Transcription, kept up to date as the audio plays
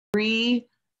3,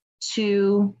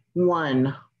 2,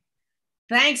 1.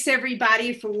 Thanks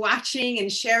everybody for watching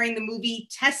and sharing the movie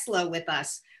Tesla with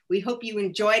us. We hope you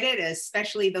enjoyed it,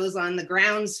 especially those on the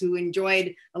grounds who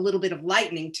enjoyed a little bit of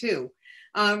lightning too.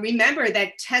 Remember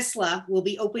that Tesla will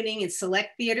be opening in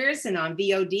select theaters and on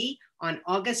VOD on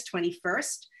August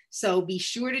 21st. So be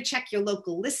sure to check your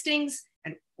local listings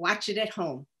and watch it at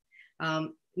home.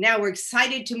 Now we're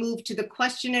excited to move to the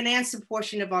question and answer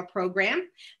portion of our program.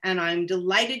 And I'm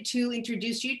delighted to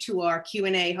introduce you to our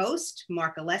Q&A host,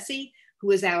 Marc Alessi,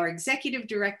 who is our Executive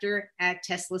Director at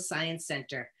Tesla Science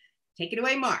Center. Take it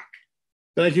away, Marc.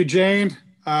 Thank you, Jane.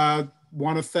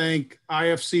 Want to thank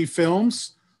IFC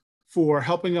Films for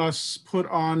helping us put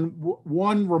on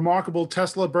one remarkable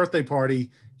Tesla birthday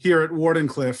party here at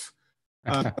Wardenclyffe.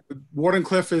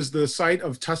 Wardenclyffe is the site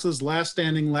of Tesla's last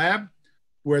standing lab.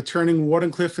 We're turning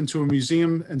Wardenclyffe into a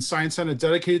museum and science center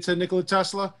dedicated to Nikola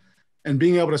Tesla, and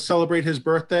being able to celebrate his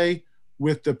birthday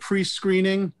with the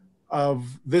pre-screening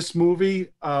of this movie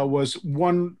was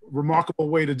one remarkable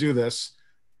way to do this.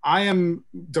 I am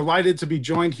delighted to be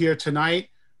joined here tonight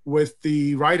with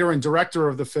the writer and director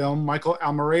of the film, Michael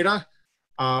Almereyda,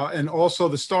 and also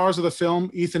the stars of the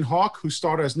film, Ethan Hawke, who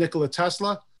starred as Nikola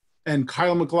Tesla, and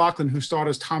Kyle MacLachlan, who starred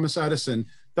as Thomas Edison.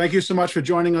 Thank you so much for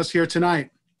joining us here tonight.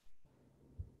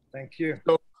 Thank you.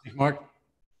 So, Mark.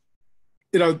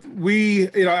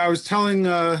 I was telling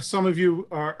some of you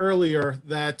earlier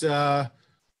that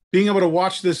being able to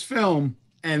watch this film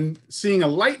and seeing a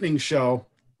lightning show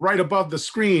right above the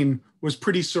screen was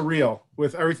pretty surreal,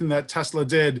 with everything that Tesla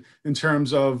did in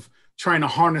terms of trying to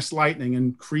harness lightning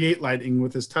and create lightning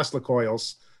with his Tesla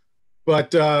coils.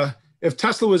 But if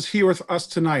Tesla was here with us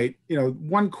tonight,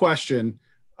 one question,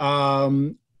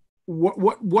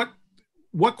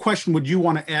 what question would you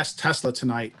want to ask Tesla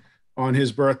tonight on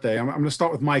his birthday? I'm going to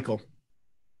start with Michael.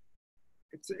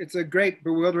 It's a great,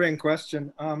 bewildering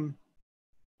question.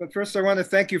 But first, I want to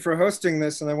thank you for hosting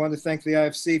this, and I want to thank the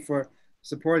IFC for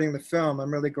supporting the film.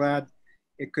 I'm really glad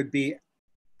it could be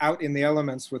out in the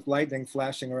elements with lightning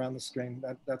flashing around the screen.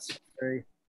 That's very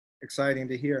exciting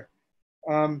to hear.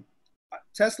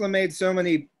 Tesla made so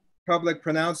many public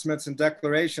pronouncements and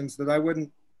declarations that I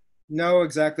wouldn't know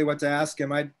exactly what to ask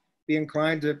him. I'd be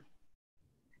inclined to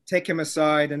take him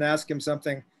aside and ask him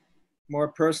something more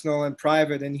personal and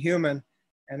private and human.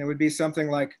 And it would be something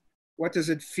like, what does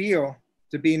it feel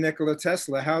to be Nikola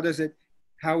Tesla? How is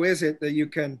it that you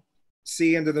can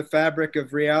see into the fabric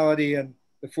of reality and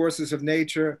the forces of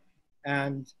nature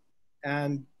and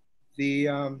have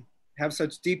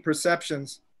such deep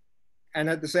perceptions, and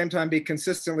at the same time be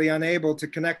consistently unable to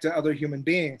connect to other human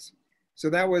beings? So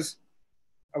that was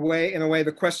in a way,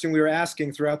 the question we were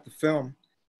asking throughout the film.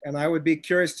 And I would be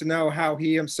curious to know how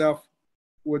he himself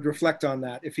would reflect on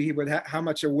that, if he would how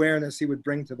much awareness he would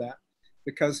bring to that,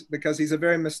 because he's a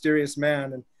very mysterious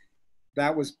man, and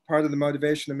that was part of the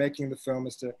motivation of making the film,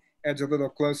 is to edge a little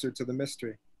closer to the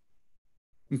mystery.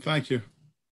 Thank you.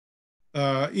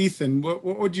 Ethan, what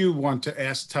would you want to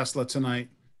ask Tesla tonight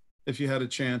if you had a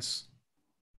chance?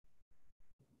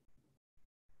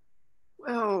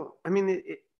 Well, I mean,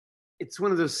 it's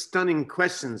one of those stunning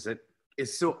questions that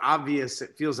is so obvious,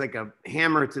 it feels like a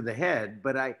hammer to the head.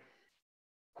 But I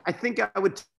think I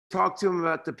would talk to him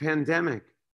about the pandemic,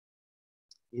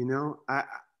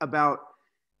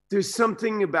 there's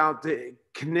something about the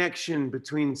connection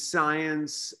between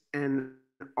science and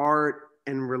art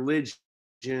and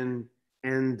religion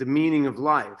and the meaning of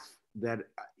life that,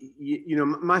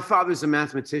 my father's a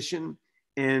mathematician,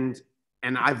 and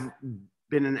I've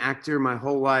been an actor my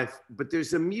whole life, but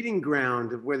there's a meeting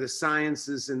ground of where the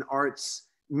sciences and arts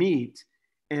meet.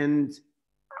 And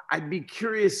I'd be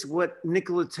curious what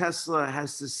Nikola Tesla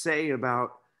has to say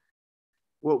about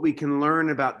what we can learn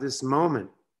about this moment.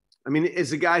 I mean,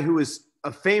 as a guy who is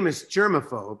a famous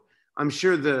germaphobe, I'm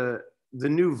sure the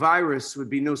new virus would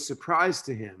be no surprise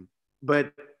to him,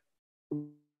 but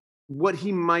what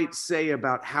he might say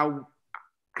about how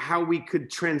we could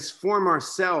transform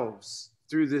ourselves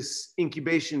through this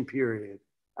incubation period.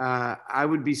 I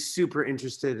would be super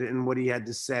interested in what he had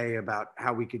to say about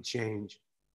how we could change.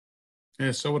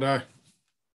 Yeah, so would I.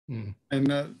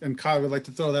 And Kyle, I would like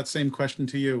to throw that same question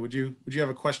to you. Would you have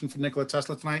a question for Nikola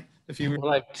Tesla tonight? Well,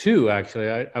 I have two,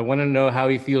 actually. I want to know how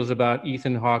he feels about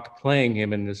Ethan Hawke playing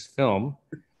him in this film,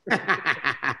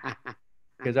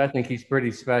 because I think he's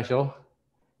pretty special.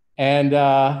 And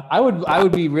I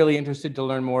would be really interested to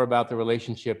learn more about the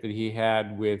relationship that he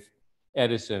had with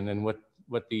Edison and what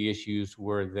the issues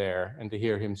were there, and to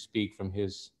hear him speak from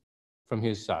his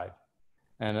side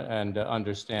and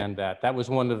understand that. That was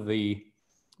one of the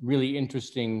really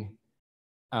interesting,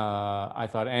 I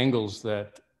thought, angles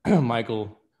that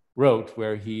Michael wrote,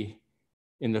 where he,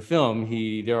 in the film,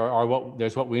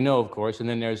 there's what we know, of course, and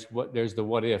then there's the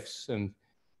what ifs, and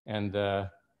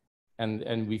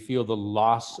we feel the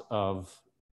loss of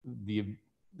the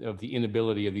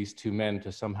inability of these two men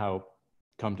to somehow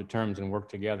come to terms and work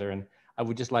together. And I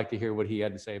would just like to hear what he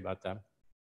had to say about that.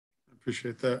 I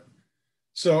appreciate that.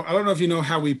 So I don't know if you know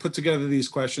how we put together these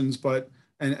questions, but,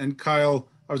 and Kyle,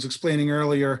 I was explaining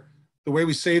earlier, the way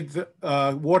we saved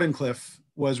Wardenclyffe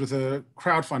was with a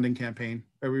crowdfunding campaign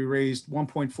where we raised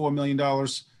 $1.4 million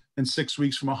in 6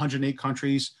 weeks from 108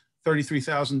 countries,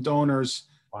 33,000 donors.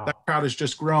 Wow. That crowd has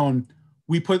just grown.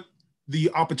 We put the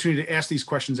opportunity to ask these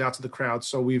questions out to the crowd.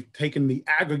 So we've taken the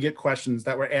aggregate questions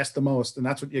that were asked the most, and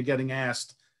that's what you're getting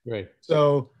asked. Right.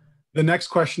 So the next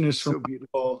question is from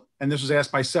people, and this was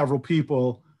asked by several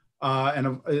people,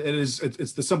 and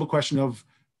it's the simple question of,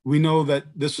 we know that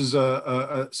this is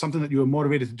something that you were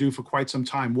motivated to do for quite some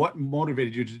time. What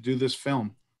motivated you to do this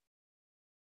film?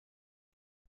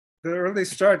 The early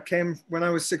start came when I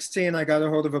was 16. I got a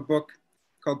hold of a book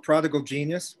called Prodigal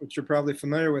Genius, which you're probably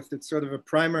familiar with. It's sort of a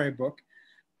primary book.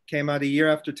 Came out a year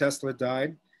after Tesla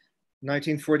died,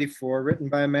 1944, written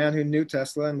by a man who knew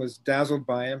Tesla and was dazzled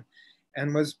by him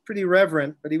and was pretty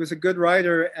reverent, but he was a good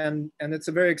writer, and it's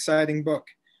a very exciting book.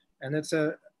 And it's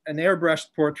an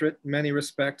airbrushed portrait in many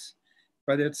respects,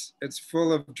 but it's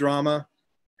full of drama.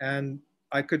 And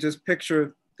I could just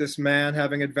picture this man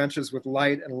having adventures with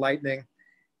light and lightning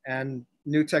and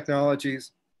new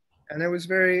technologies. And it was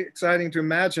very exciting to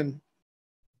imagine,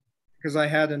 because I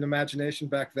had an imagination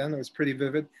back then that was pretty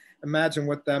vivid, imagine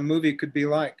what that movie could be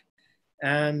like.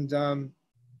 And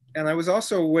I was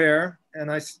also aware,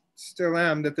 and I still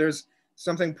am, that there's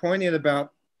something poignant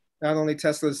about not only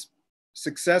Tesla's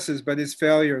successes, but his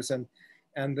failures. And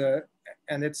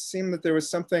it seemed that there was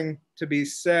something to be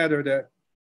said or to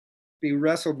be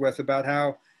wrestled with about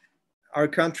how our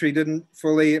country didn't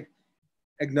fully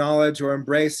acknowledge or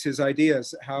embrace his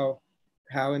ideas, how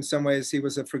in some ways he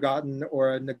was a forgotten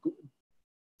or a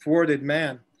thwarted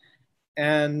man.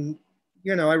 And,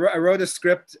 you know, I wrote a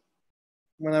script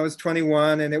when I was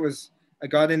 21, and I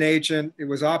got an agent, it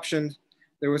was optioned.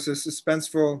 There was a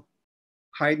suspenseful,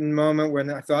 heightened moment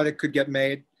when I thought it could get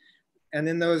made. And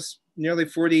in those nearly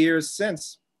 40 years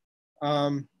since,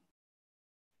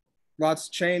 lots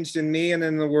changed in me and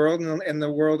in the world, and in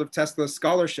the world of Tesla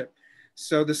scholarship.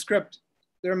 So the script,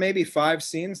 there are maybe 5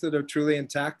 scenes that are truly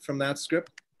intact from that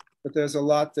script, but there's a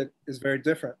lot that is very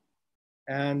different.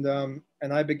 And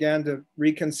I began to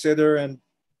reconsider and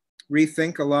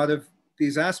rethink a lot of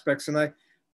these aspects. And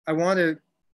I want to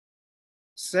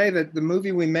say that the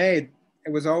movie we made,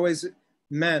 it was always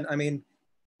meant, I mean,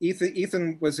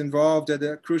 Ethan was involved at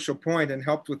a crucial point and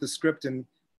helped with the script in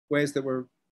ways that were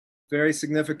very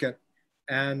significant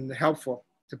and helpful,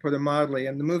 to put it mildly.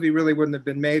 And the movie really wouldn't have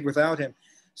been made without him.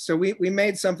 So we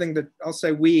made something that, I'll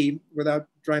say we, without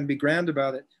trying to be grand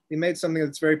about it, we made something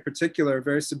that's very particular,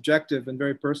 very subjective, and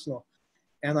very personal.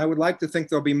 And I would like to think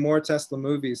there'll be more Tesla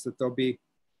movies, that there'll be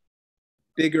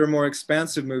bigger, more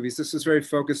expansive movies. This was very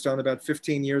focused on about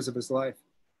 15 years of his life.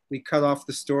 We cut off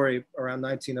the story around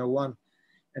 1901,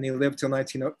 and he lived till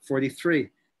 1943.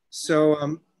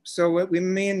 So what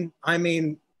I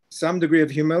mean some degree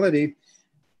of humility.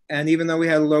 And even though we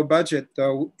had a low budget,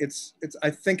 though, I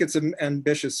think it's an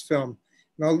ambitious film.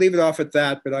 And I'll leave it off at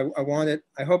that, but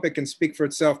I hope it can speak for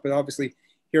itself, but obviously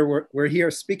here we're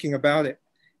here speaking about it.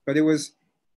 But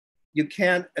you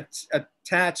can't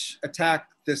attack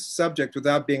this subject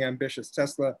without being ambitious.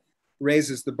 Tesla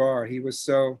raises the bar. He was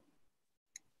so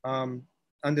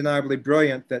undeniably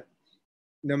brilliant that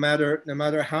no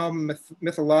matter how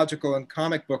mythological and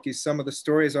comic booky some of the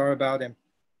stories are about him,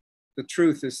 the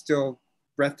truth is still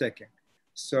breathtaking.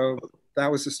 So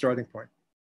that was the starting point.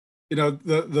 You know,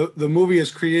 the movie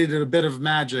has created a bit of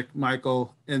magic,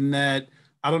 Michael, in that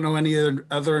I don't know any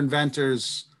other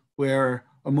inventors where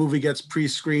a movie gets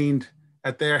pre-screened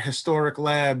at their historic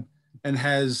lab and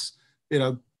has, you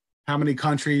know, how many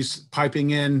countries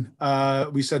piping in.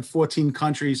 We said 14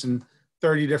 countries and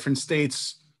 30 different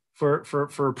states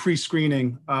for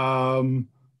pre-screening.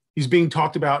 He's being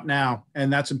talked about now,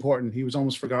 and that's important. He was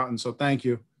almost forgotten, so thank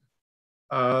you.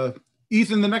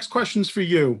 Ethan, the next question's for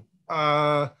you.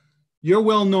 You're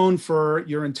well known for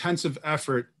your intensive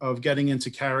effort of getting into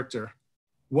character.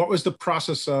 What was the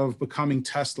process of becoming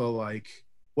Tesla like?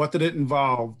 What did it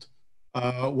involve?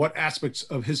 What aspects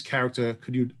of his character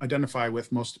could you identify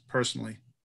with most personally?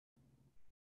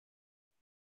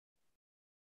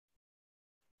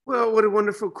 Well, what a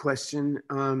wonderful question.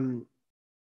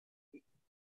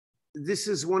 This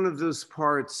is one of those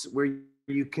parts where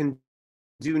you can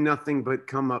do nothing but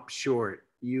come up short.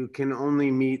 you can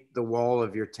only meet the wall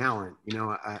of your talent. You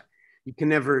know, you can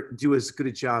never do as good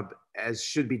a job as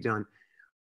should be done.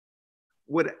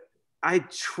 What I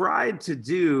tried to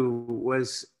do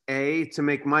was to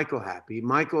make Michael happy.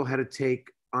 Michael had a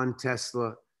take on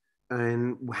Tesla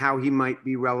and how he might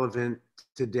be relevant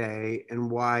today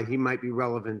and why he might be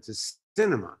relevant to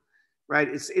cinema, right?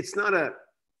 It's not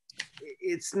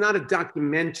a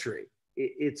documentary.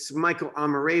 It's Michael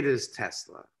Almereyda's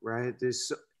Tesla, right?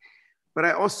 But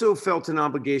I also felt an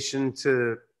obligation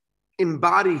to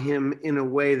embody him in a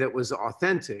way that was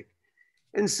authentic.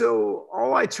 And so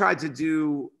all I tried to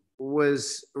do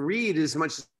was read as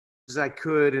much as I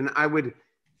could. And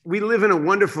we live in a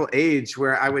wonderful age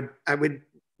where I would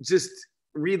just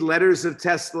read letters of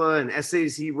Tesla and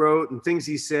essays he wrote and things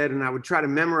he said. And I would try to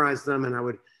memorize them, and I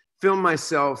would film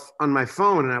myself on my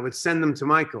phone and I would send them to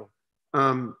Michael.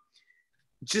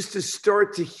 Just to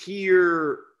start to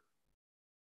hear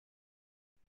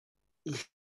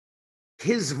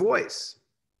his voice,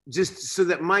 just so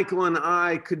that Michael and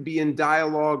I could be in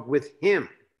dialogue with him.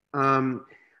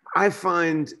 I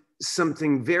find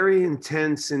something very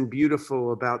intense and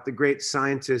beautiful about the great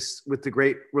scientists with the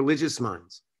great religious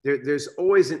minds. There's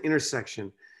always an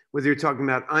intersection, whether you're talking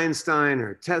about Einstein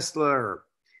or Tesla or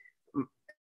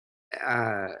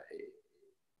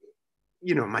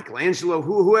Michelangelo,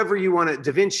 whoever you want to,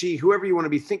 Da Vinci, whoever you want to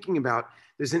be thinking about,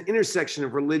 there's an intersection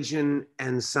of religion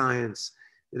and science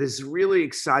that is really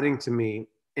exciting to me.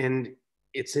 And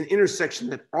it's an intersection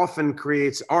that often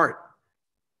creates art.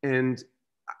 And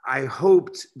I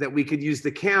hoped that we could use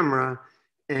the camera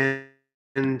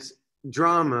and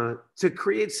drama to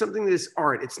create something that is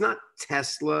art. It's not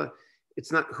Tesla.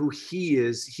 It's not who he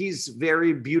is. He's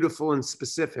very beautiful and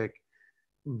specific,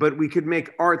 but we could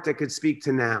make art that could speak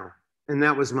to now. And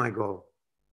that was my goal.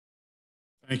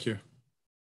 Thank you.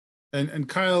 And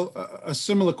Kyle, a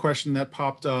similar question that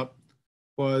popped up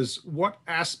was, what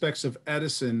aspects of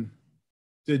Edison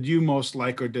did you most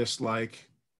like or dislike?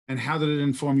 And how did it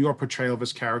inform your portrayal of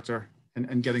his character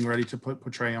and getting ready to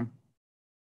portray him?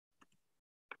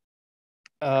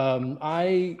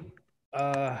 I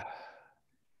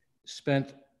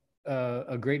spent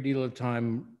a great deal of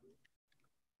time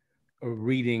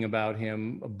reading about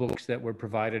him, books that were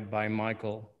provided by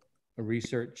Michael,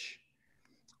 research,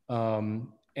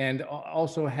 and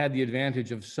also had the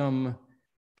advantage of some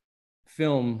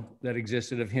film that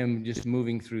existed of him just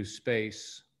moving through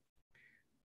space,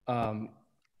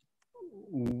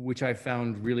 which I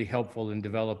found really helpful in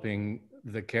developing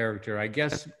the character. I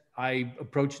guess I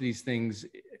approach these things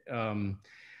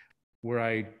where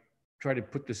I try to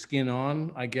put the skin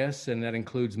on, I guess, and that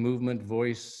includes movement,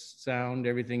 voice, sound,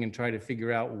 everything, and try to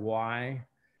figure out why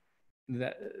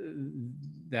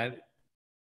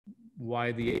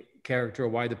why the character,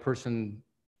 why the person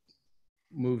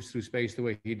moves through space the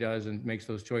way he does and makes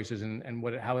those choices, and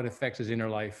how it affects his inner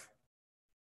life.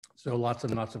 So lots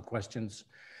and lots of questions.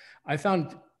 I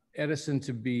found Edison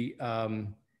to be,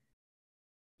 when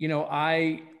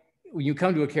you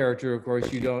come to a character, of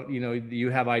course,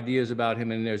 you have ideas about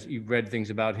him, and you've read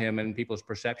things about him and people's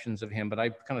perceptions of him, but I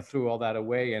kind of threw all that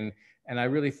away, and I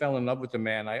really fell in love with the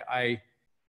man. I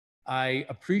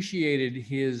appreciated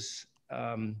his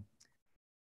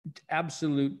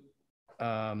absolute,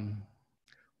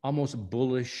 almost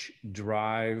bullish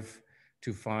drive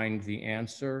to find the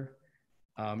answer.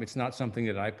 It's not something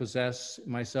that I possess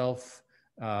myself.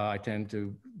 I tend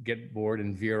to get bored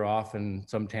and veer off in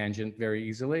some tangent very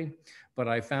easily, but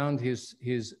I found his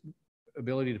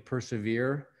ability to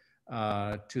persevere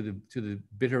to the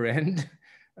bitter end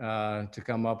to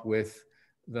come up with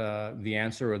the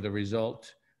answer or the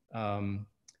result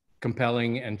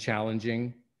compelling and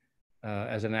challenging.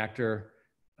 As an actor,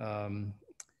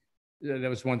 that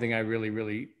was one thing I really,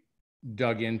 really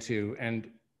dug into, and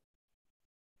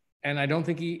I don't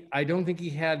think he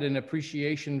had an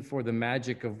appreciation for the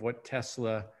magic of what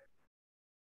Tesla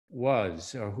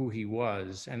was or who he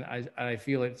was, and I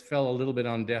feel it fell a little bit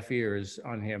on deaf ears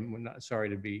on him. I'm not sorry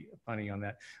to be funny on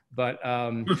that, but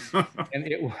and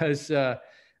it was,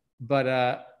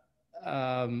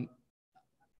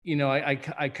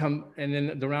 I come, and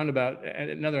then the roundabout,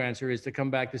 another answer is to come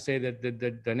back to say that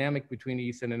the dynamic between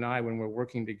Ethan and I when we're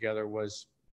working together was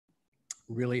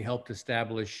really helped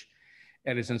establish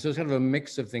Edison. So it's kind of a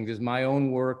mix of things. There's my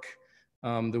own work,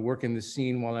 the work in the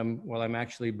scene while I'm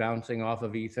actually bouncing off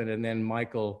of Ethan, and then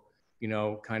Michael,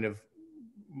 kind of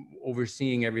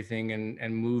overseeing everything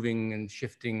and moving and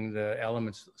shifting the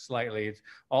elements slightly. It's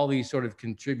all these sort of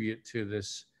contribute to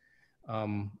this,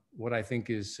 what I think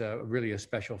is really a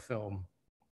special film.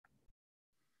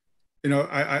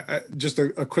 I just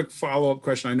a quick follow-up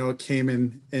question. I know it came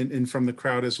in from the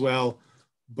crowd as well.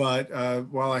 but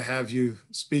while I have you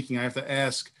speaking, I have to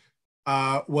ask,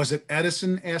 was it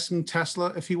Edison asking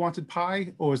Tesla if he wanted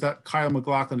pie, or was that Kyle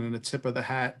MacLachlan in a tip of the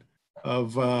hat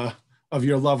of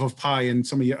your love of pie and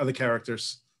some of your other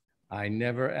characters? I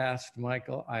never asked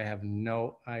Michael. I have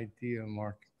no idea,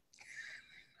 Mark.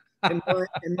 In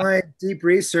my deep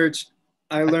research,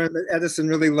 I learned that Edison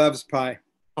really loves pie.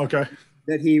 Okay.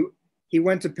 That he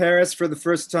went to Paris for the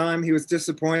first time. He was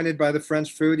disappointed by the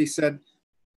French food. He said,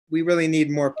 "We really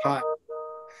need more pie."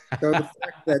 So the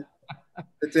fact that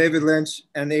David Lynch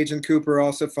and Agent Cooper are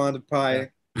also fond of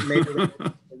pie made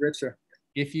it richer.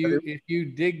 If you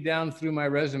dig down through my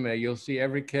resume, you'll see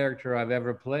every character I've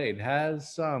ever played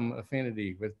has some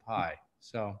affinity with pie.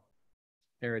 So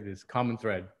there it is, common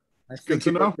thread. I think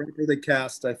you were properly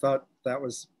cast. I thought that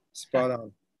was spot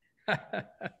on.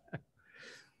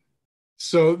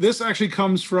 So this actually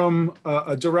comes from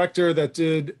a director that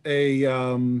did a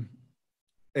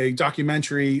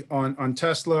documentary on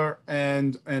Tesla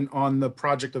and on the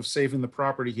project of saving the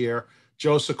property here,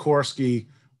 Joe Sikorsky,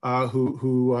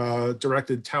 who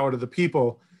directed Tower to the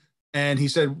People. And he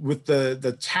said with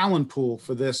the talent pool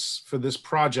for this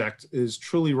project is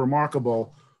truly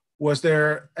remarkable. Was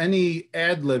there any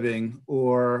ad-libbing,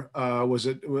 or was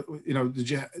it,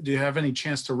 do you have any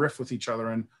chance to riff with each other,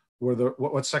 and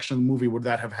what section of the movie would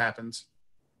that have happened?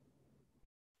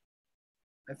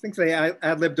 I think they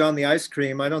ad-libbed on the ice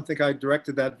cream. I don't think I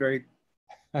directed that very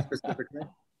specifically.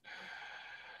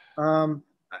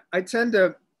 I tend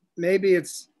to, maybe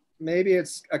it's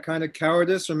a kind of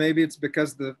cowardice, or maybe it's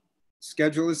because the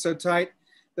schedule is so tight.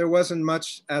 There wasn't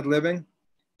much ad-libbing.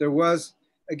 There was,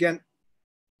 again,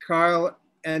 Kyle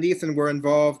and Ethan were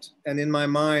involved, and in my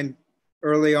mind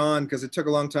early on, because it took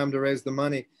a long time to raise the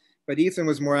money, but Ethan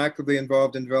was more actively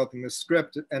involved in developing the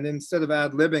script. And instead of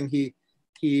ad-libbing, he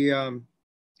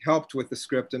helped with the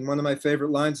script. And one of my favorite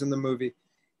lines in the movie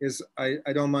is, I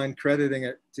don't mind crediting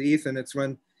it to Ethan. It's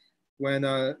when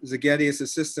Zagetti's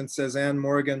assistant says, "Anne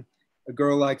Morgan, a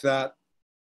girl like that,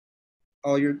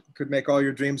 could make all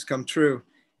your dreams come true."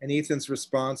 And Ethan's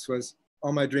response was,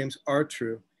 "All my dreams are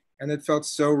true." And it felt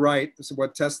so right. This is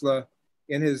what Tesla,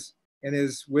 in his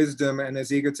wisdom and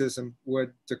his egotism,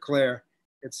 would declare.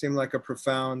 It seemed like a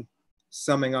profound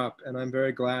summing up. And I'm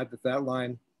very glad that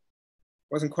line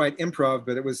wasn't quite improv,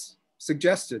 but it was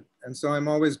suggested. And so I'm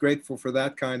always grateful for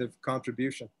that kind of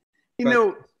contribution.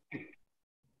 Go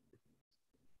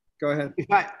ahead.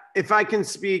 If I can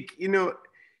speak,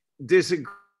 there's a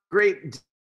great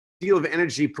deal of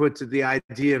energy put to the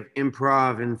idea of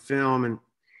improv in film, and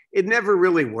it never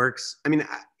really works. I mean,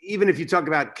 even if you talk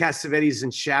about Cassavetes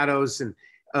and Shadows, and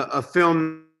a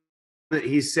film that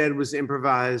he said was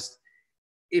improvised,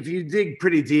 if you dig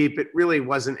pretty deep, it really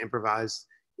wasn't improvised.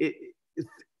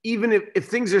 Even if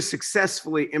things are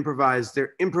successfully improvised,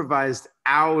 they're improvised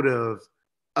out of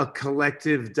a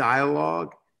collective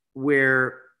dialogue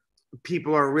where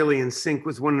people are really in sync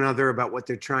with one another about what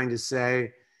they're trying to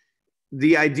say.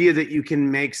 The idea that you can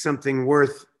make something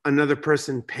worth another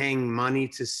person paying money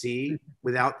to see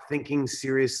without thinking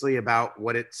seriously about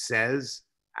what it says.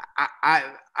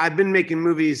 I've been making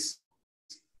movies,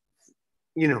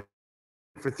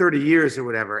 for 30 years or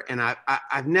whatever, and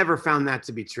I've never found that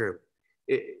to be true.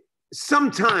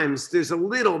 Sometimes there's a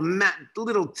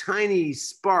little tiny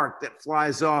spark that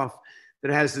flies off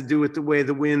that has to do with the way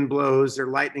the wind blows or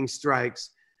lightning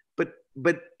strikes,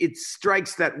 but it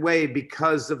strikes that way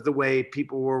because of the way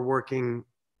people were working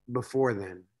before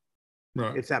then.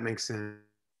 Right. If that makes sense.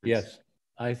 Yes.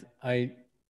 I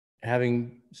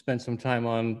having spent some time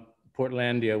on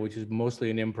Portlandia, which is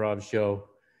mostly an improv show,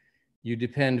 you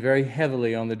depend very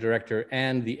heavily on the director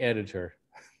and the editor,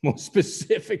 most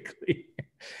specifically,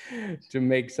 to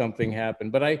make something happen.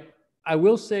 But I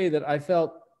will say that I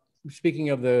felt, speaking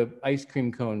of the ice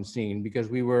cream cone scene, because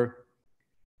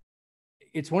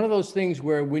it's one of those things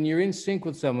where when you're in sync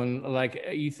with someone like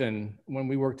Ethan, when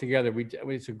we work together,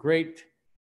 it's a great,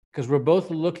 because we're both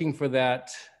looking for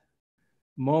that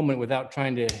moment without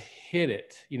trying to hit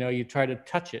it. You try to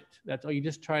touch it. That's all. You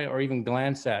just try, or even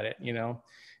glance at it,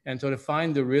 And so to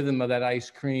find the rhythm of that ice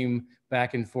cream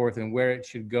back and forth and where it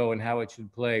should go and how it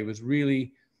should play was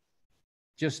really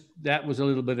that was a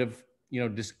little bit of,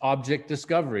 object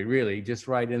discovery, really, just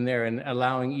right in there, and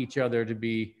allowing each other to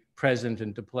be present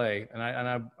and to play. And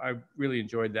I really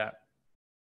enjoyed that.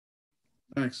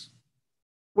 Thanks.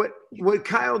 What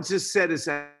Kyle just said is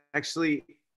actually,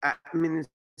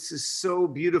 this is so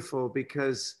beautiful,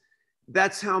 because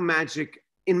that's how magic,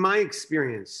 in my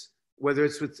experience, whether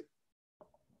it's with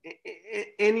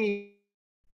any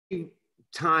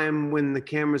time when the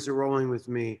cameras are rolling with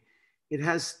me, it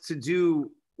has to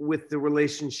do with the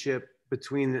relationship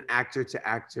between an actor to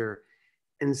actor.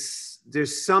 And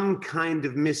there's some kind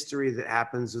of mystery that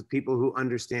happens with people who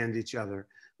understand each other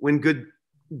when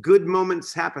good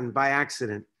moments happen by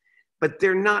accident, but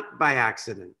they're not by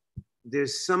accident.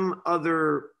 There's some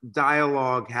other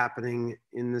dialogue happening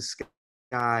in the sky,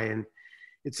 and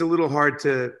it's a little hard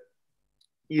to,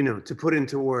 to put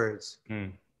into words.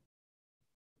 That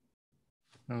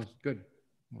was good.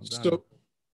 Well done. So,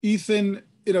 Ethan,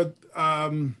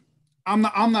 I'm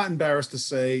not embarrassed to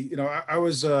say, I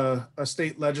was a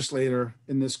state legislator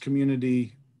in this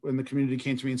community when the community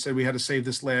came to me and said we had to save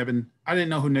this lab, and I didn't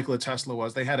know who Nikola Tesla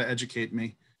was. They had to educate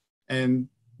me, and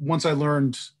once I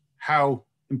learned how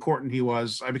important he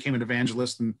was, I became an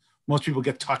evangelist. And most people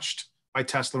get touched by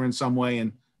Tesla in some way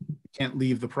and can't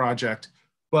leave the project.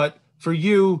 But for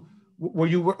you, were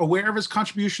you aware of his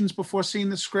contributions before seeing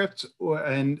the script?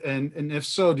 And if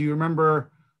so, do you remember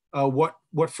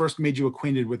what first made you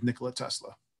acquainted with Nikola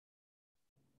Tesla?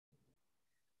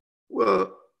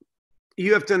 Well,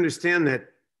 you have to understand that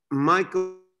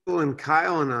Michael and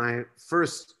Kyle and I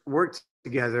first worked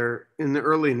together in the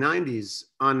early 90s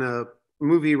on a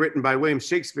movie written by William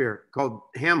Shakespeare called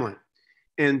Hamlet.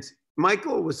 And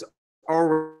Michael was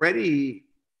already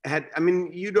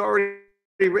you'd already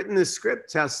written the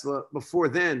script, Tesla, before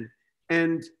then.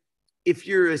 And if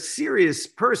you're a serious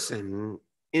person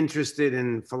interested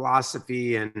in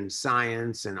philosophy and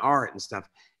science and art and stuff,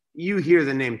 you hear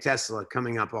the name Tesla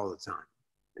coming up all the time.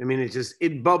 I mean,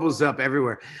 it bubbles up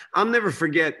everywhere. I'll never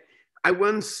forget, I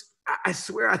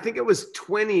swear, I think I was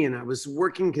 20 and I was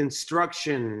working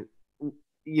construction,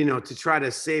 to try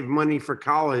to save money for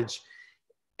college.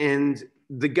 And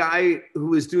the guy who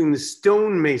was doing the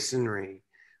stonemasonry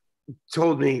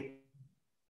told me,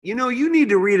 you need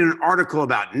to read an article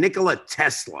about Nikola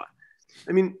Tesla.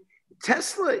 I mean,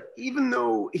 Tesla, even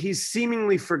though he's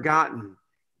seemingly forgotten,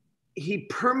 he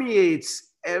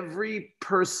permeates every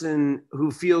person who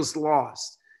feels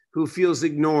lost, who feels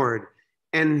ignored,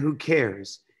 and who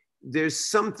cares. There's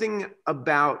something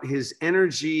about his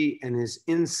energy and his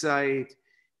insight,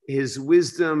 his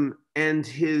wisdom, and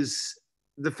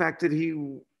the fact that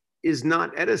he is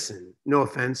not Edison. No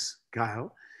offense,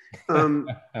 Kyle.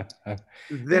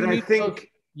 That I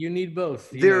think you need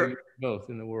both. You need both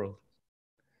in the world.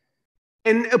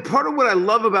 And a part of what I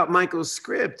love about Michael's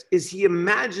script is he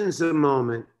imagines a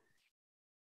moment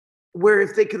where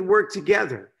if they could work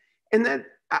together. And that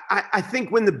I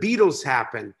think when the Beatles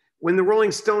happen, when the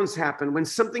Rolling Stones happen, when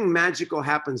something magical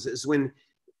happens, is when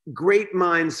great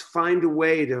minds find a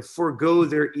way to forego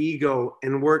their ego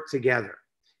and work together.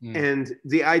 And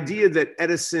the idea that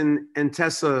Edison and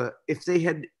Tesla, if they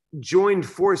had joined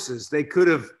forces, they could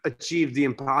have achieved the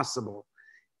impossible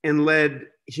and led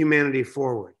humanity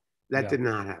forward. That did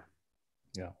not happen.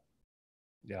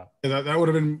 Yeah, that would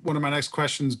have been one of my next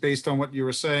questions based on what you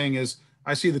were saying. Is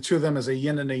I see the two of them as a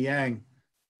yin and a yang,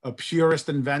 a purist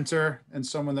inventor and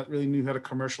someone that really knew how to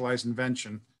commercialize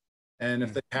invention. And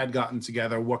if they had gotten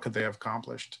together, what could they have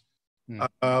accomplished?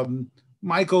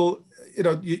 Michael,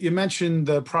 you mentioned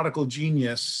the prodigal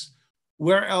genius.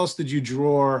 Where else did you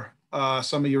draw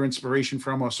some of your inspiration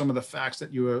from, or some of the facts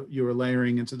that you were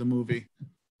layering into the movie?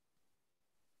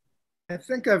 I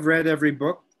think I've read every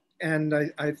book, and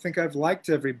I think I've liked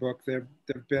every book.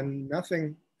 There've been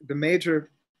nothing. The major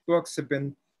books have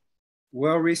been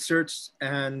well researched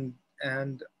and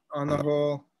on the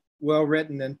whole well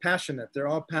written and passionate. They're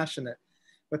all passionate.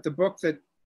 But the book that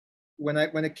when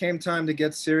it came time to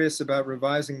get serious about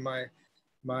revising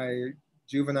my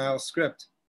juvenile script,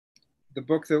 the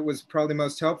book that was probably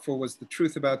most helpful was The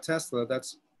Truth About Tesla.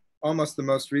 That's almost the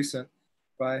most recent,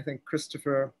 by I think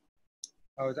Christopher.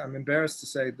 I'm embarrassed to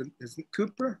say, is it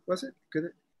Cooper, was it?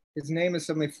 His name has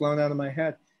suddenly flown out of my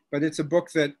head. But it's a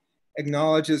book that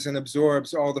acknowledges and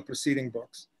absorbs all the preceding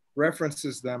books,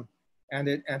 references them, and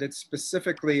it's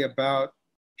specifically about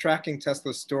tracking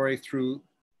Tesla's story through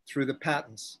the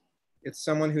patents. It's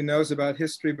someone who knows about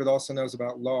history, but also knows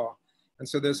about law. And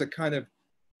so there's a kind of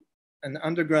an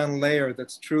underground layer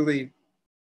that's truly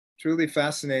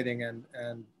fascinating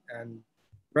and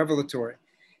revelatory.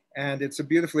 And it's a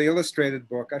beautifully illustrated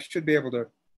book. I should be able to,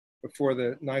 before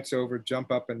the night's over, jump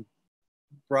up and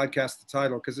broadcast the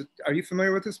title. Because are you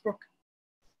familiar with this book?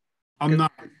 I'm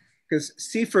not. Because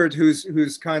Seaford,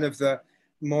 who's kind of the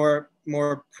more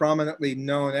prominently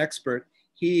known expert,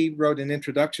 he wrote an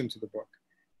introduction to the book.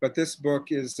 But this book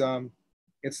is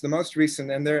it's the most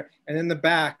recent, and in the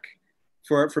back,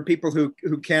 for people who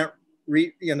can't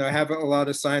read, have a lot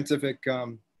of scientific.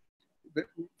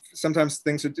 Sometimes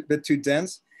things are a bit too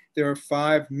dense. There are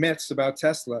 5 myths about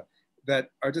Tesla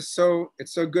that are just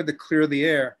it's so good to clear the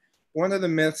air. One of the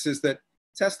myths is that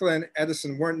Tesla and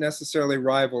Edison weren't necessarily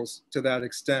rivals to that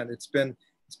extent. It's been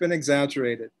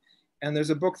exaggerated. And there's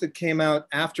a book that came out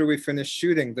after we finished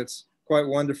shooting that's quite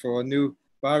wonderful, a new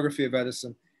biography of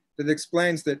Edison, that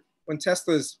explains that when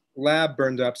Tesla's lab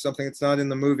burned up, something that's not in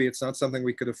the movie, it's not something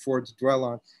we could afford to dwell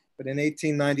on, but in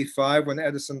 1895,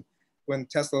 when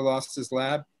Tesla lost his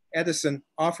lab, Edison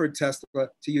offered Tesla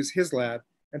to use his lab,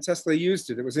 and Tesla used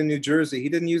it. It was in New Jersey. He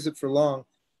didn't use it for long,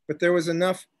 but there was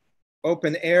enough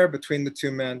open air between the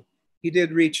two men. He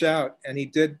did reach out, and he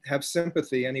did have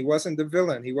sympathy, and he wasn't the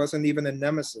villain. He wasn't even a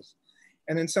nemesis.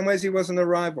 And in some ways, he wasn't a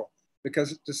rival,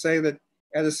 because to say that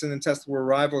Edison and Tesla were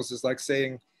rivals is like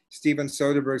saying Steven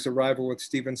Soderbergh's a rival with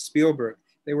Steven Spielberg.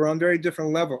 They were on very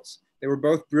different levels. They were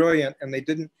both brilliant, and they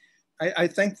didn't, I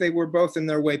think they were both in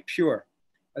their way pure.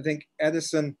 I think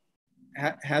Edison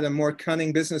had a more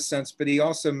cunning business sense, but he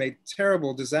also made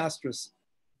terrible, disastrous,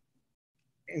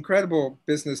 incredible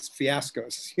business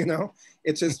fiascos, you know?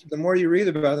 It's just, the more you read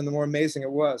about it, the more amazing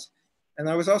it was. And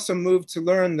I was also moved to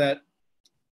learn that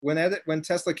when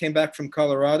Tesla came back from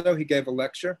Colorado, he gave a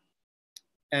lecture,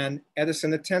 and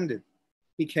Edison attended.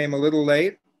 He came a little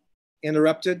late,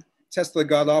 interrupted. Tesla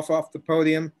got off the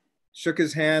podium, shook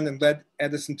his hand, and led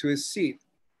Edison to his seat.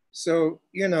 So,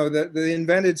 you know, the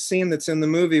invented scene that's in the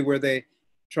movie where they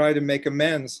try to make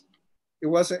amends, it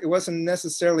wasn't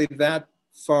necessarily that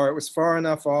far. It was far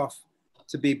enough off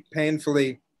to be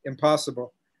painfully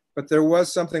impossible. But there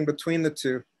was something between the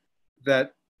two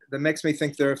that makes me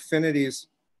think their affinities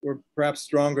were perhaps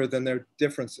stronger than their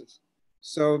differences.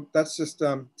 So that's just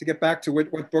to get back to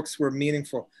what books were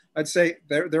meaningful. I'd say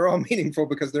they're all meaningful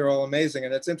because they're all amazing.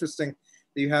 And it's interesting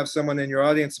that you have someone in your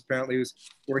audience apparently who's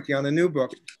working on a new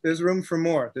book. There's room for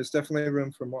more. There's definitely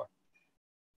room for more.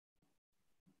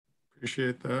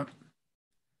 Appreciate that.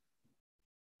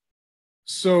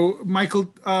 So,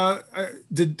 Michael,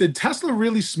 did Tesla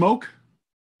really smoke?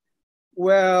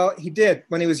 Well, he did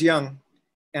when he was young.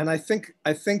 And I think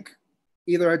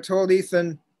either I told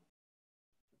Ethan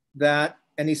that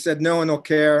and he said, no one will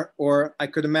care, or I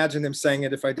could imagine him saying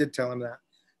it if I did tell him that.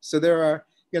 So there are,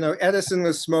 you know, Edison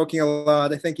was smoking a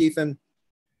lot. I think Ethan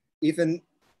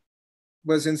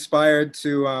was inspired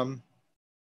to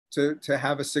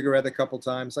have a cigarette a couple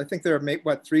times. I think there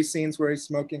are 3 scenes where he's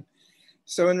smoking.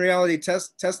 So in reality,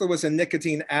 Tesla was a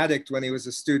nicotine addict when he was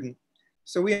a student.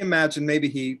 So we imagine maybe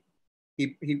he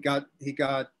got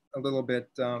a little bit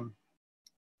a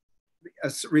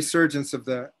resurgence of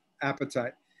the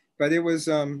appetite, but it was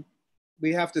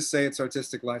we have to say it's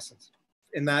artistic license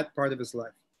in that part of his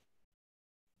life.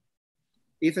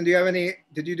 Ethan,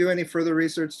 did you do any further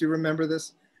research? Do you remember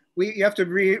this? You have to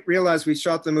realize we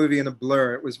shot the movie in a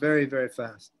blur. It was very, very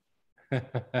fast.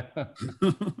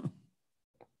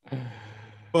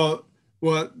 Well,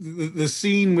 the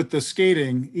scene with the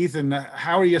skating, Ethan,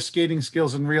 how are your skating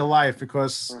skills in real life?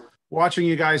 Because watching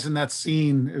you guys in that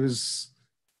scene, it was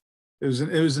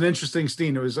an interesting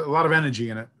scene. There was a lot of energy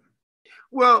in it.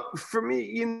 Well, for me,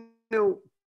 you know,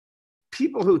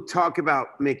 people who talk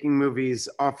about making movies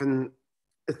often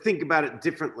think about it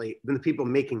differently than the people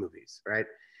making movies, right?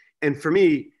 And for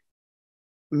me,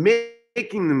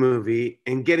 making the movie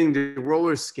and getting to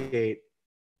roller skate,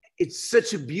 it's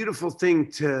such a beautiful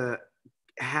thing to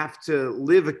have to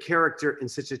live a character in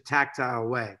such a tactile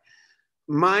way.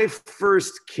 My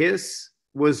first kiss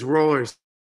was roller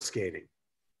skating.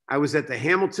 I was at the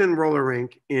Hamilton roller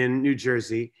rink in New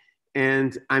Jersey,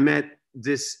 and I met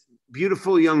this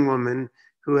beautiful young woman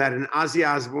who had an Ozzy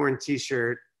Osbourne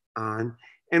t-shirt on,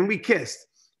 and we kissed.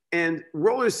 And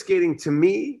roller skating to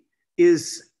me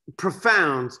is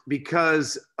profound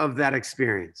because of that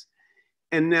experience.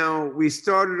 And now we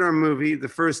started our movie the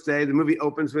first day, the movie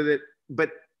opens with it,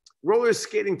 but roller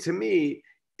skating to me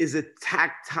is a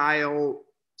tactile,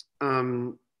 I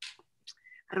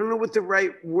don't know what the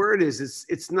right word is.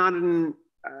 It's not an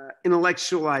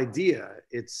intellectual idea.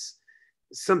 It's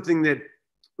something that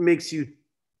makes you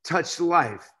touch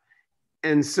life.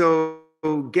 And so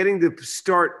getting to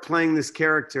start playing this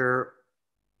character,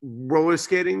 roller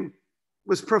skating,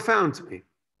 was profound to me.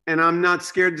 And I'm not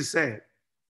scared to say it.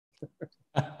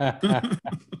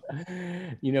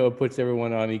 You know, it puts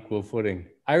everyone on equal footing.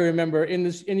 I remember in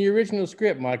the original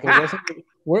script, Michael,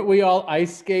 weren't we all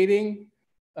ice skating?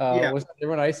 Yeah. Wasn't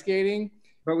everyone ice skating?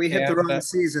 But we hit the wrong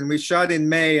season. We shot in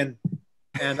May, and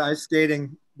ice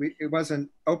skating, it wasn't,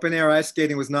 open air ice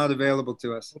skating was not available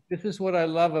to us. This is what I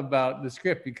love about the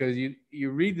script, because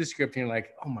you read the script and you're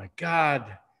like, oh my God,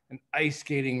 an ice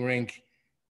skating rink,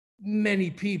 many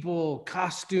people,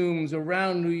 costumes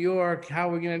around New York. How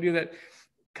are we going to do that?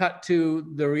 Cut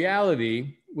to the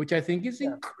reality, which I think is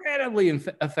incredibly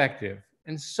effective.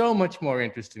 and so much more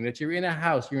interesting that you're in a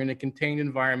house, you're in a contained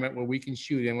environment where we can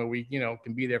shoot in, where we,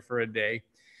 can be there for a day.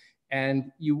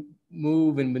 And you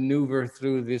move and maneuver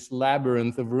through this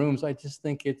labyrinth of rooms. I just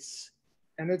think it's...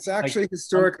 And it's actually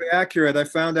historically accurate. I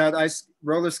found out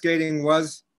roller skating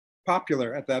was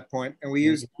popular at that point, and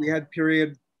we had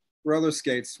period roller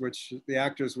skates, which the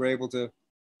actors were able to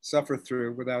suffer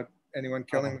through without anyone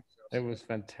killing themselves. It was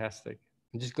fantastic.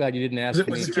 I'm just glad you didn't ask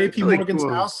me. Was it JP Morgan's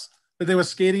house that they were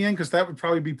skating in? Because that would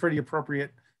probably be pretty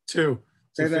appropriate too.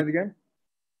 Say that again?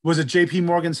 Was it JP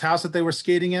Morgan's house that they were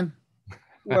skating in?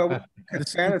 Well, we could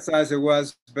fantasize it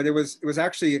was, but it was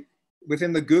actually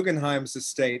within the Guggenheim's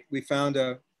estate. We found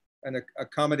an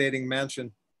accommodating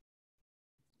mansion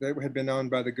that had been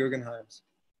owned by the Guggenheims.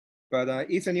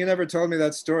 But Ethan, you never told me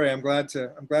that story. I'm glad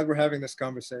we're having this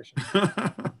conversation.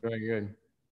 Very good.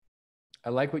 I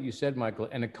like what you said, Michael.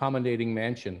 An accommodating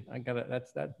mansion. I'm gonna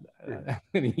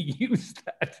use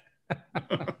that.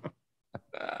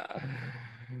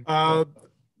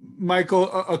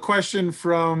 Michael, a question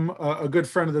from a good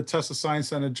friend of the Tesla Science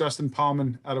Center, Justin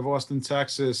Palman out of Austin,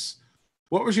 Texas.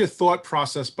 What was your thought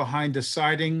process behind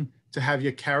deciding to have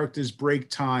your characters break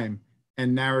time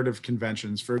and narrative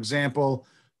conventions? For example,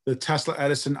 the Tesla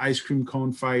Edison ice cream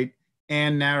cone fight,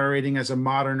 and narrating as a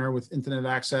moderner with internet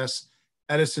access,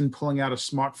 Edison pulling out a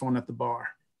smartphone at the bar.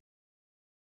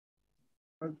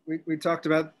 We talked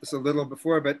about this a little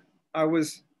before, but I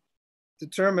was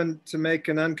determined to make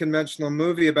an unconventional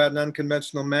movie about an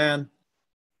unconventional man.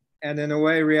 And in a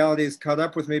way, reality has caught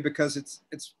up with me because it's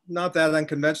not that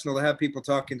unconventional to have people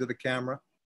talking to the camera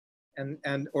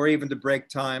or even to break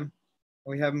time.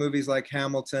 We have movies like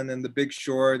Hamilton and The Big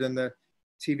Short and the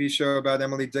TV show about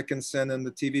Emily Dickinson and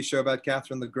the TV show about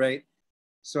Catherine the Great.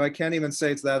 So I can't even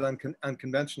say it's that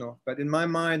unconventional. But in my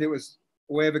mind, it was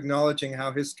a way of acknowledging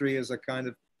how history is a kind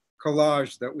of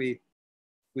collage that we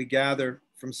gather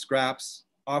from scraps,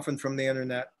 often from the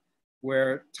internet,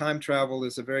 where time travel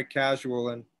is a very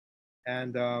casual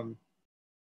and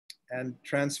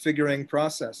transfiguring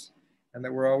process, and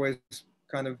that we're always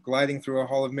kind of gliding through a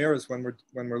hall of mirrors when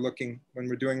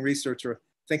we're doing research or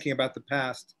thinking about the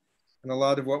past. And a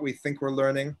lot of what we think we're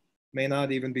learning may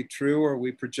not even be true, or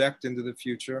we project into the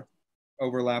future,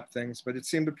 overlap things. But it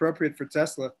seemed appropriate for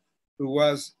Tesla, who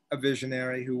was a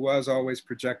visionary, who was always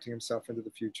projecting himself into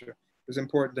the future. It was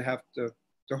important to have to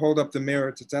hold up the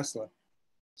mirror to Tesla.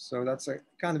 So that's a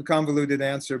kind of convoluted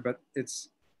answer, but it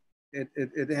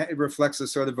reflects a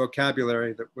sort of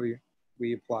vocabulary that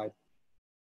we applied.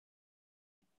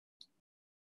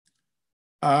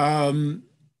 From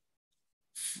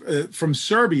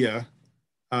Serbia,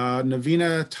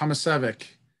 Navina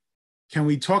Tomasevic, can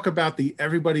we talk about the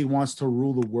everybody wants to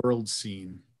rule the world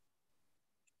scene?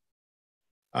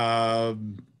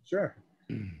 Sure.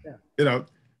 Yeah.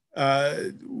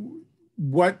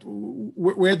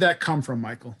 Where'd that come from,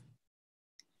 Michael?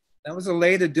 That was a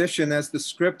late addition as the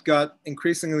script got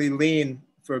increasingly lean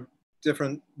for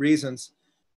different reasons.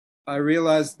 I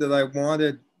realized that I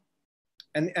wanted,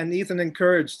 and Ethan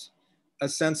encouraged, a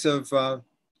sense of,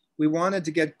 we wanted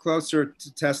to get closer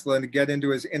to Tesla and to get into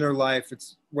his inner life. It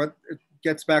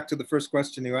gets back to the first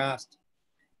question you asked.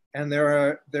 And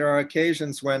there are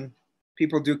occasions when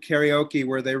people do karaoke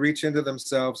where they reach into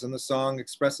themselves and the song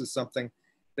expresses something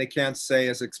they can't say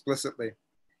as explicitly,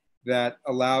 that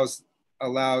allows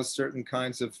certain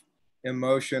kinds of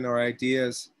emotion or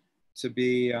ideas to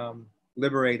be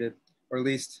liberated, or at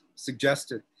least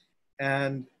suggested.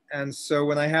 And so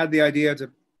when I had the idea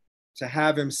to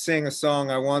have him sing a song,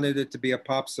 I wanted it to be a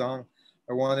pop song.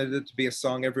 I wanted it to be a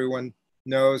song everyone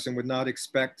knows and would not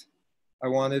expect. I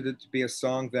wanted it to be a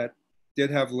song that did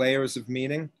have layers of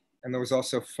meaning and that was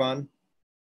also fun.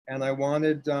 And I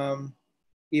wanted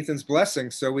Ethan's blessing.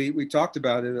 So we talked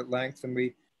about it at length, and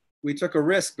we took a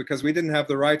risk because we didn't have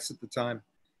the rights at the time.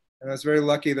 And I was very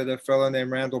lucky that a fellow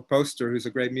named Randall Poster, who's a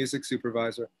great music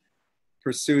supervisor,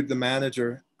 pursued the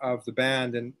manager of the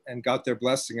band and got their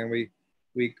blessing. And we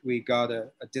got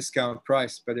a discount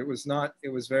price, but it was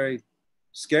very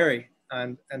scary.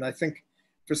 And I think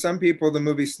for some people, the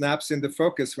movie snaps into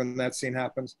focus when that scene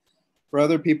happens. For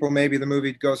other people, maybe the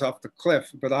movie goes off the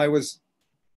cliff, but I was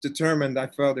determined. I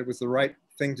felt it was the right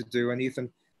thing to do, and Ethan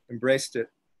embraced it.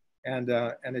 And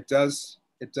it does,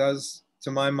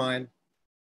 to my mind,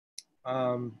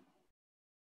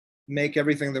 make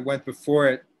everything that went before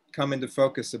it come into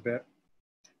focus a bit.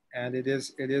 And it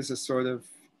is a sort of,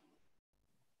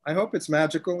 I hope it's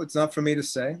magical. It's not for me to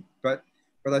say, but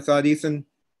I thought Ethan,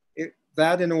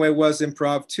 that in a way was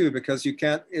improv too, because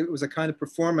it was a kind of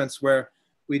performance where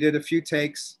we did a few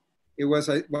takes. It was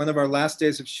one of our last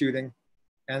days of shooting.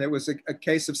 And it was a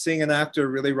case of seeing an actor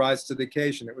really rise to the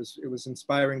occasion. It was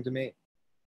inspiring to me.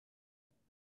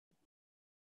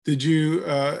 Did you,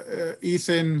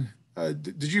 Ethan,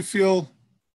 did you feel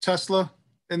Tesla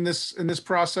in this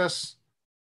process?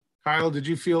 Kyle, did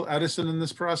you feel Edison in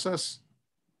this process?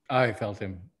 I felt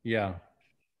him. Yeah,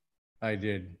 I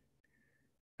did.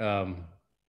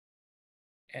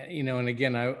 You know, and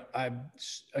again, I'm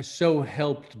so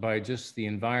helped by just the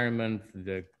environment,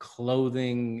 the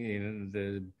clothing, you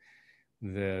know,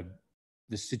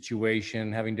 the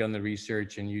situation, having done the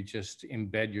research, and you just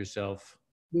embed yourself.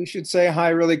 We should say hi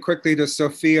really quickly to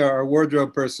Sophia, our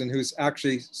wardrobe person, who's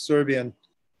actually Serbian,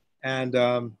 and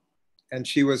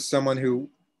she was someone who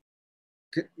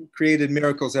created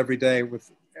miracles every day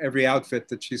with every outfit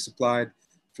that she supplied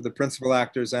for the principal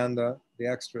actors and the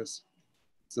extras.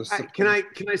 So can I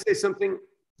say something?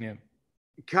 Yeah.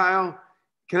 Kyle,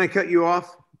 can I cut you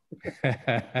off?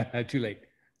 Too late.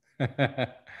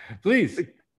 Please.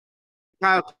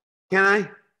 Kyle, can I?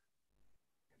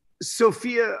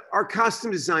 Sophia, our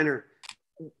costume designer,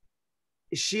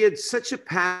 she had such a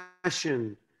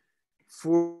passion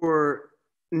for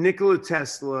Nikola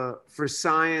Tesla, for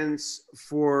science,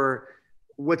 for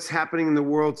what's happening in the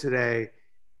world today.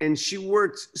 And she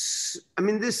worked, I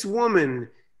mean, this woman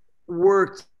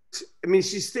worked, I mean,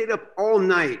 she stayed up all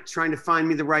night trying to find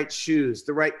me the right shoes,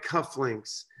 the right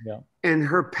cufflinks. Yeah. And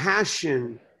her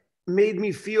passion made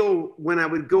me feel, when I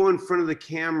would go in front of the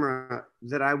camera,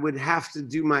 that I would have to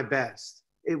do my best.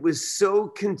 It was so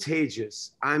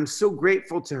contagious. I'm so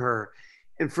grateful to her.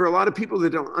 And for a lot of people that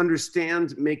don't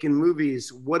understand making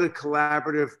movies, what a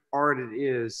collaborative art it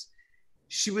is,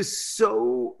 she was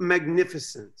so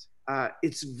magnificent.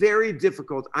 It's very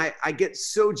difficult. I get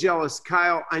so jealous.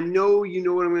 Kyle, I know you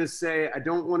know what I'm going to say. I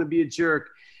don't want to be a jerk,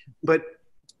 but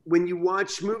when you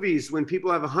watch movies, when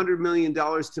people have $100 million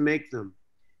to make them,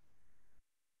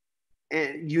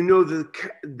 and you know that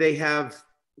they have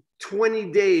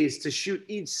 20 days to shoot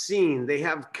each scene, they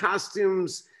have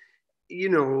costumes, you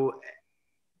know,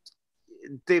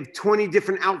 they have 20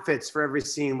 different outfits for every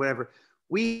scene, whatever.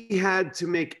 We had to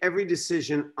make every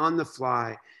decision on the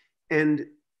fly, and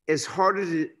as hard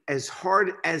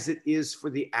as it is for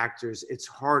the actors, it's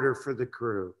harder for the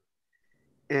crew.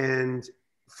 And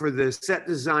for the set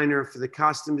designer, for the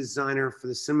costume designer, for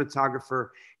the cinematographer,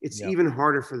 it's even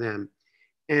harder for them.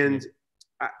 And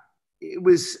it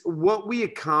was what we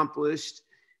accomplished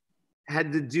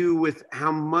had to do with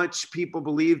how much people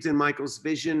believed in Michael's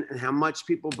vision and how much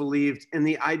people believed in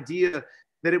the idea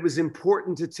that it was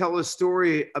important to tell a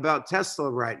story about Tesla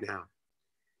right now.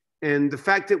 And the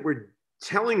fact that we're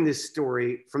telling this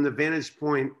story from the vantage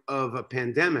point of a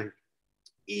pandemic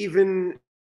even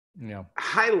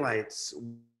highlights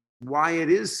why it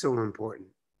is so important.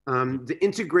 The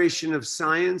integration of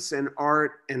science and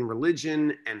art and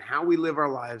religion and how we live our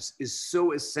lives is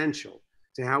so essential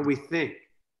to how we think.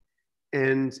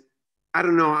 And I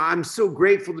don't know, I'm so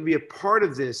grateful to be a part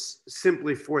of this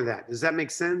simply for that. Does that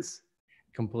make sense?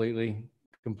 Completely.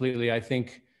 I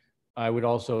think I would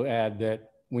also add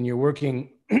that when you're working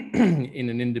in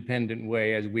an independent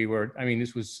way, as we were, I mean,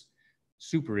 this was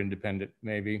super independent,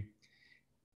 maybe,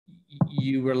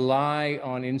 you rely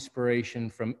on inspiration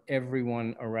from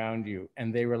everyone around you,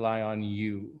 and they rely on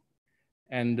you.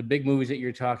 And the big movies that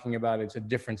you're talking about, it's a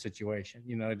different situation.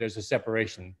 You know, there's a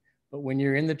separation. But when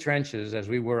you're in the trenches, as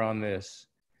we were on this,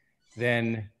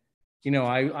 then, you know,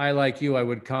 I like you, I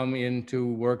would come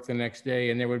into work the next day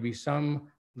and there would be some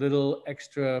little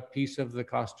extra piece of the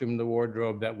costume, the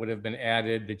wardrobe that would have been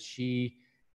added that she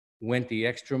went the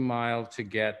extra mile to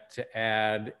get to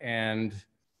add. And,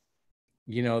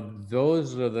 you know,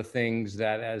 those are the things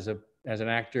that as an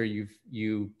actor,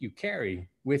 you carry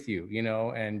with you, you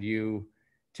know, and you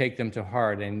take them to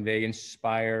heart, and they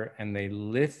inspire and they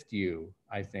lift you,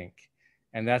 I think.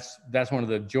 And that's one of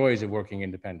the joys of working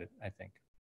independent, I think.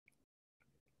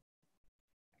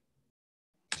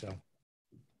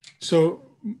 So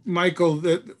Michael,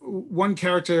 the one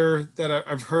character that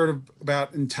I've heard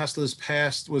about in Tesla's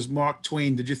past was Mark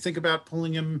Twain. Did you think about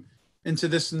pulling him into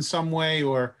this in some way,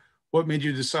 or what made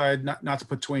you decide not to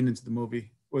put Twain into the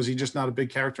movie? Was he just not a big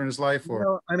character in his life? Or?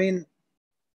 No, I mean,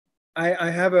 I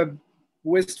have a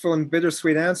wistful and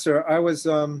bittersweet answer. I was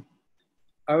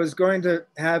going to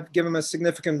give him a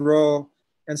significant role,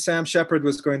 and Sam Shepard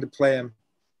was going to play him,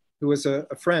 who was a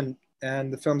friend,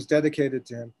 and the film's dedicated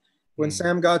to him. When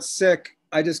Sam got sick,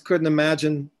 I just couldn't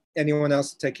imagine anyone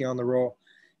else taking on the role.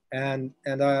 And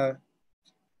I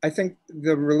think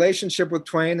the relationship with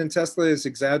Twain and Tesla is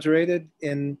exaggerated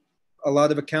in a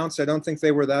lot of accounts. I don't think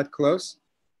they were that close,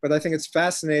 but I think it's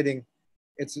fascinating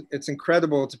it's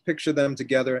incredible to picture them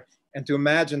together and to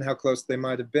imagine how close they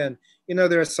might have been. You know,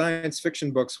 there are science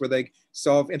fiction books where they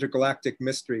solve intergalactic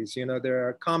mysteries. You know, there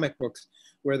are comic books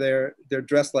where they're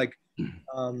dressed like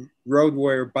road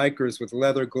warrior bikers with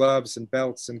leather gloves and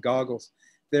belts and goggles.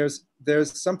 There's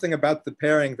something about the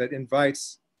pairing that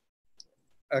invites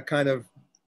a kind of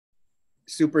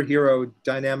superhero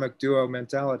dynamic duo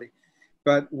mentality.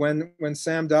 But when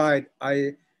Sam died,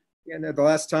 the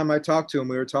last time I talked to him,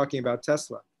 we were talking about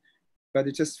Tesla. But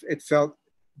it felt,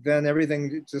 then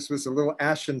everything just was a little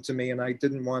ashen to me, and I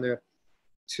didn't want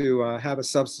to have a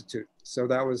substitute. So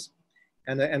that was,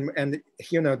 and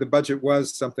you know, the budget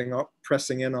was something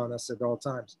pressing in on us at all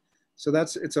times. So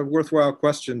it's a worthwhile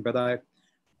question, but I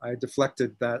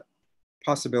deflected that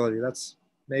possibility.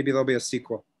 Maybe there'll be a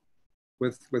sequel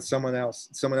with someone else.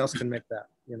 Someone else can make that,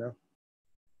 you know.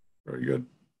 Very good.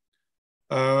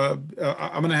 I'm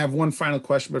going to have one final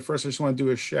question, but first I just want to do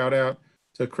a shout out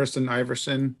to Kristen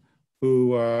Iverson,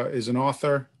 who is an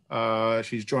author.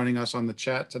 She's joining us on the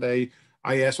chat today.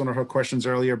 I asked one of her questions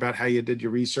earlier about how you did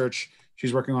your research.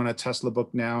 She's working on a Tesla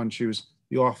book now, and she was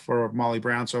the author of Molly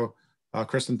Brown. So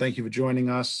Kristen, thank you for joining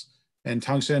us. And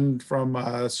Tungsten from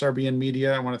Serbian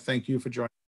Media, I want to thank you for joining.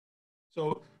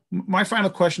 So my final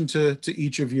question to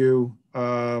each of you, you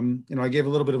know, I gave a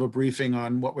little bit of a briefing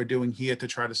on what we're doing here to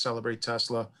try to celebrate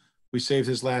Tesla. We saved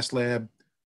his last lab.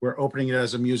 We're opening it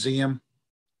as a museum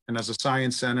and as a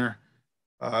science center,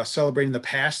 celebrating the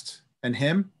past and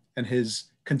him and his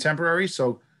contemporaries.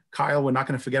 So Kyle, we're not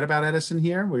going to forget about Edison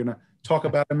here. We're going to talk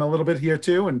about him a little bit here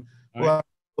too, and we'll have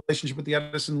a relationship with the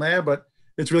Edison lab, but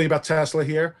it's really about Tesla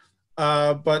here.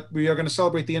 But we are going to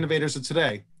celebrate the innovators of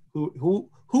today.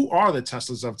 Who are the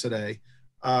Teslas of today?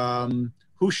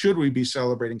 Who should we be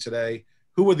celebrating today?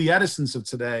 Who are the Edisons of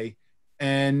today?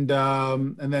 And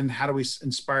then how do we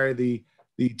inspire the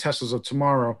Teslas of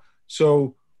tomorrow?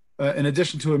 So in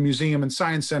addition to a museum and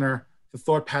science center, the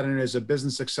thought pattern is a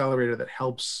business accelerator that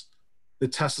helps the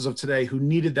Teslas of today who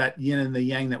needed that yin and the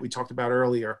yang that we talked about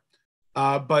earlier.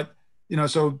 But, you know,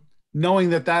 so knowing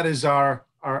that is our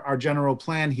general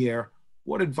plan here,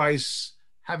 what advice,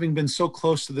 having been so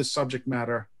close to this subject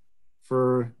matter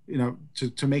for, you know,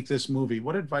 to make this movie,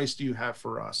 what advice do you have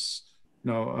for us?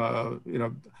 You know,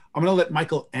 I'm going to let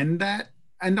Michael end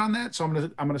on that. So I'm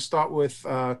going to start with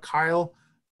Kyle.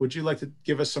 Would you like to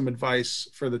give us some advice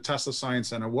for the Tesla Science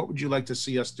Center? What would you like to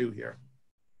see us do here?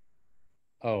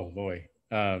 Oh boy.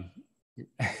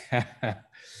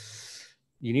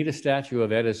 You need a statue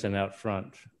of Edison out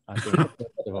front, I think,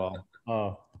 first of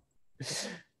all.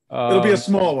 It'll be a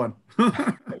small one.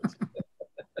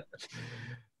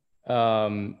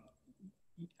 I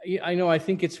know, I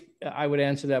think I would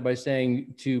answer that by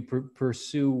saying to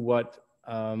pursue what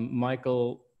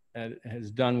Michael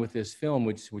has done with this film,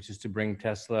 which is to bring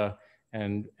Tesla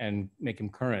and make him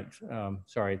current.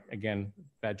 Sorry, again,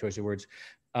 bad choice of words.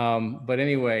 But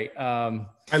anyway,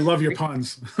 I love your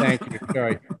puns. Thank you.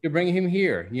 Sorry, to bring him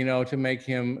here, you know, to make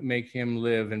him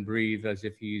live and breathe as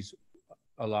if he's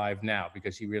alive now,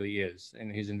 because he really is,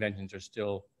 and his inventions are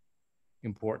still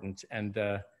important. And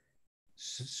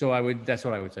so that's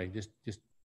what I would say. Just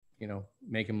you know,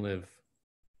 make him live.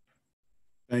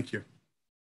 Thank you.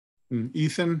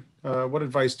 Ethan, what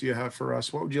advice do you have for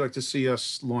us? What would you like to see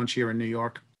us launch here in New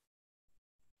York?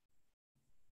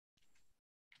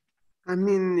 I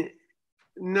mean,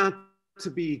 not to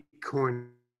be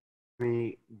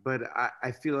corny, but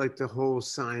I feel like the whole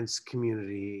science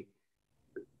community,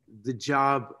 the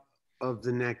job of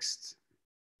the next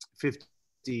 50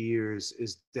 years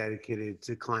is dedicated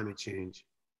to climate change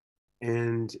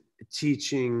and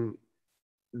teaching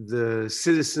the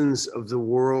citizens of the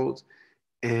world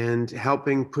and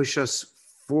helping push us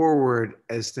forward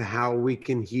as to how we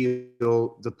can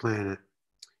heal the planet.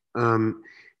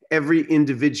 Every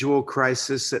individual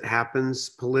crisis that happens,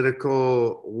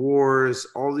 political wars,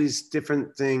 all these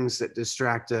different things that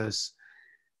distract us,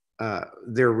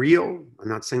 they're real. I'm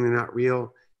not saying they're not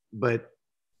real, but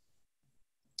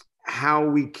how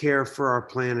we care for our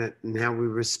planet and how we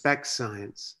respect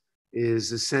science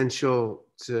is essential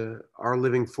to our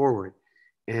living forward.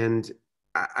 And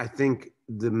I think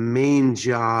the main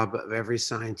job of every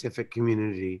scientific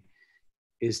community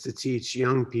is to teach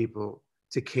young people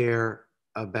to care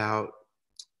about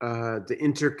the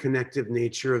interconnected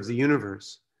nature of the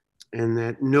universe, and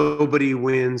that nobody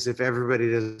wins if everybody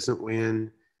doesn't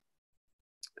win,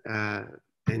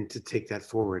 and to take that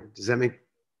forward. Does that make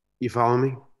you follow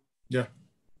me?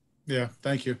 Yeah,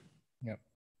 thank you. Yep.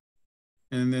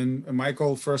 And then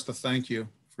Michael, first a thank you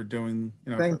for doing,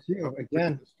 you know, thank you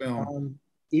again. This film.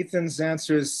 Ethan's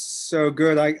answer is so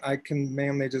good. I can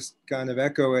mainly just kind of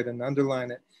echo it and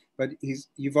underline it. but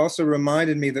you've also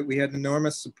reminded me that we had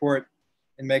enormous support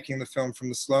in making the film from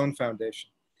the Sloan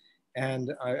Foundation.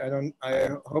 And I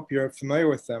hope you're familiar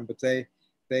with them, but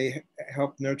they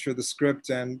helped nurture the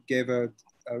script and gave a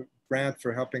grant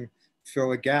for helping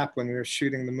fill a gap when we were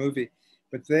shooting the movie.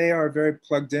 But they are very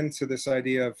plugged into this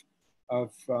idea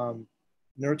of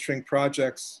nurturing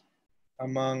projects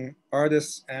among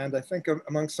artists and I think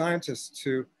among scientists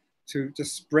to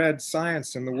spread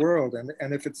science in the world.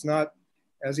 And if it's not,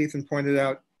 as Ethan pointed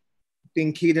out,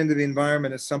 being keyed into the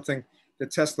environment is something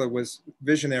that Tesla was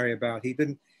visionary about. He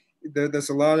didn't, there's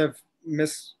a lot of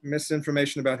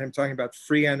misinformation about him talking about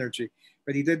free energy,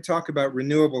 but he did talk about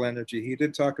renewable energy. He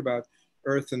did talk about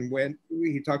earth and wind.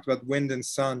 He talked about wind and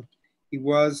sun. He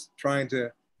was trying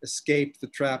to escape the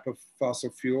trap of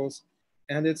fossil fuels.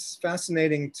 And it's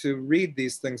fascinating to read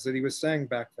these things that he was saying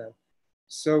back then.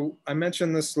 So I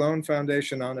mentioned the Sloan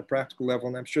Foundation on a practical level,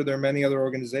 and I'm sure there are many other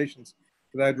organizations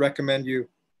that I'd recommend you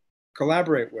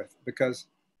collaborate with, because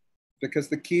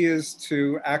the key is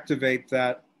to activate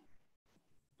that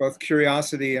both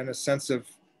curiosity and a sense of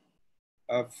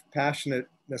passionate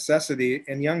necessity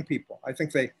in young people. I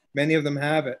think many of them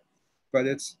have it, but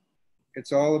it's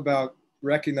all about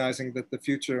recognizing that the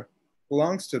future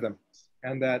belongs to them,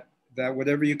 and that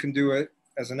whatever you can do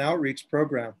as an outreach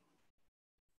program,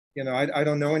 you know, I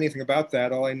don't know anything about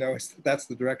that. All I know is that's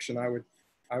the direction I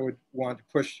would want to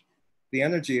push the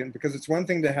energy in, because it's one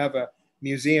thing to have a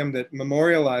museum that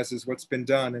memorializes what's been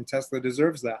done, and Tesla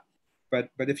deserves that. But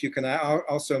if you can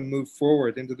also move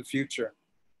forward into the future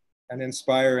and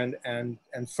inspire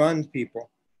and fund people,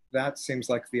 that seems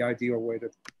like the ideal way to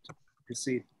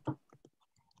proceed.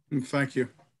 Thank you.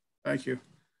 Thank you.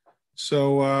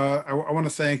 So I want to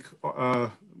thank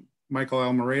Michael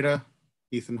Almereyda,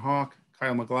 Ethan Hawke,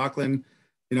 Kyle MacLachlan.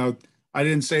 You know, I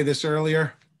didn't say this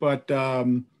earlier, but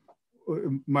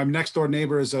my next door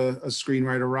neighbor is a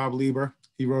screenwriter, Rob Lieber.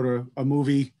 He wrote a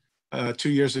movie 2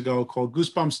 years ago called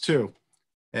Goosebumps 2.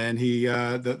 And he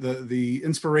the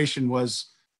inspiration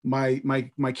was my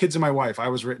kids and my wife. I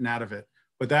was written out of it.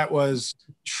 But that was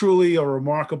truly a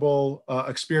remarkable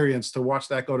experience to watch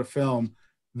that go to film.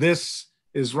 This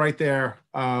is right there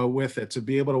with it, to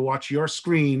be able to watch your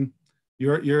screen,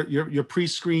 your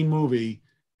pre-screen movie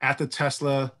at the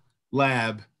Tesla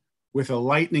lab with a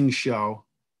lightning show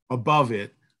above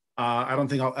it. I don't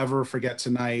think I'll ever forget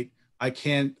tonight. I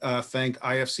can't thank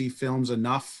IFC Films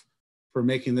enough for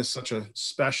making this such a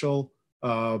special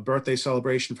birthday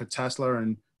celebration for Tesla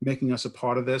and making us a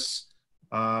part of this.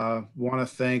 Want to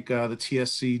thank the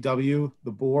TSCW,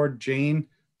 the board, Jane,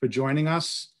 for joining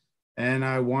us. And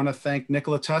I want to thank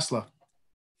Nikola Tesla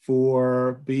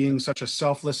for being such a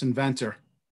selfless inventor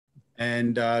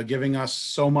and giving us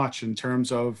so much in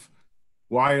terms of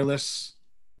wireless,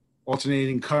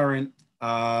 alternating current.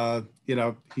 You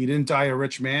know, he didn't die a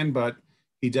rich man, but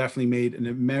he definitely made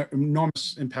an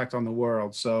enormous impact on the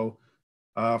world. So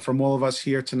from all of us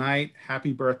here tonight,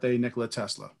 happy birthday, Nikola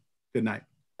Tesla. Good night.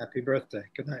 Happy birthday.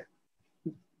 Good night.